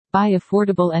Buy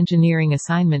affordable engineering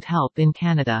assignment help in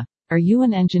Canada. Are you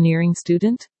an engineering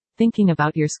student? Thinking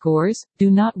about your scores? Do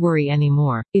not worry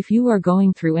anymore. If you are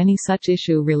going through any such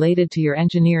issue related to your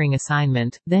engineering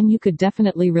assignment, then you could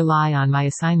definitely rely on My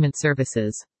Assignment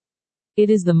Services. It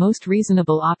is the most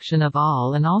reasonable option of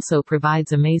all and also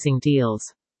provides amazing deals.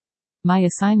 My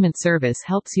Assignment Service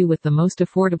helps you with the most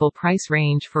affordable price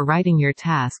range for writing your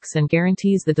tasks and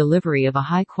guarantees the delivery of a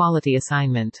high-quality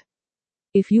assignment.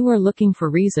 If you are looking for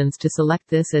reasons to select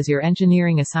this as your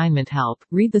engineering assignment help,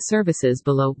 read the services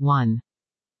below. 1.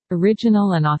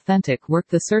 Original and authentic work.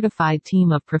 The certified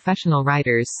team of professional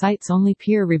writers cites only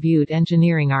peer-reviewed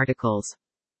engineering articles.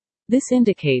 This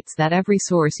indicates that every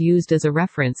source used as a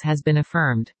reference has been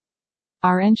affirmed.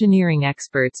 Our engineering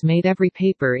experts made every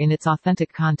paper in its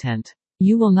authentic content.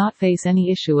 You will not face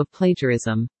any issue of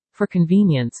plagiarism. For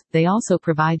convenience, they also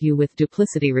provide you with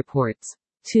duplicity reports.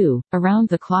 2.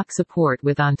 Around-the-clock support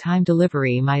with on-time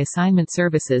delivery. My Assignment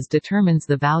Services determines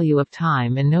the value of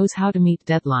time and knows how to meet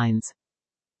deadlines.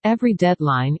 Every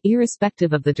deadline,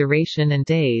 irrespective of the duration and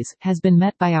days, has been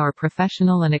met by our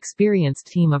professional and experienced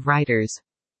team of writers.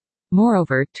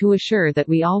 Moreover, to assure that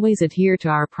we always adhere to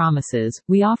our promises,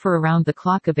 we offer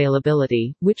around-the-clock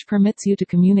availability, which permits you to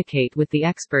communicate with the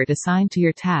expert assigned to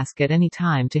your task at any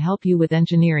time to help you with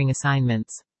engineering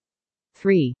assignments.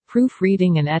 3.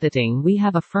 Proofreading and editing. We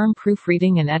have a firm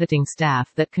proofreading and editing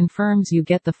staff that confirms you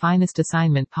get the finest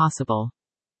assignment possible.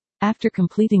 After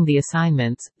completing the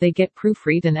assignments, they get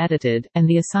proofread and edited, and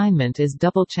the assignment is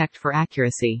double-checked for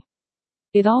accuracy.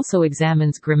 It also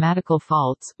examines grammatical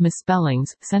faults,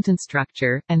 misspellings, sentence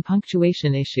structure, and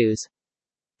punctuation issues.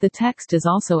 The text is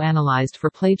also analyzed for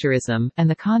plagiarism, and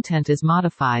the content is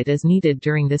modified as needed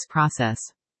during this process.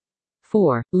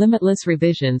 4. Limitless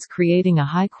revisions. Creating a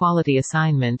high-quality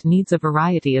assignment needs a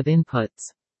variety of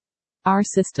inputs. Our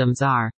systems are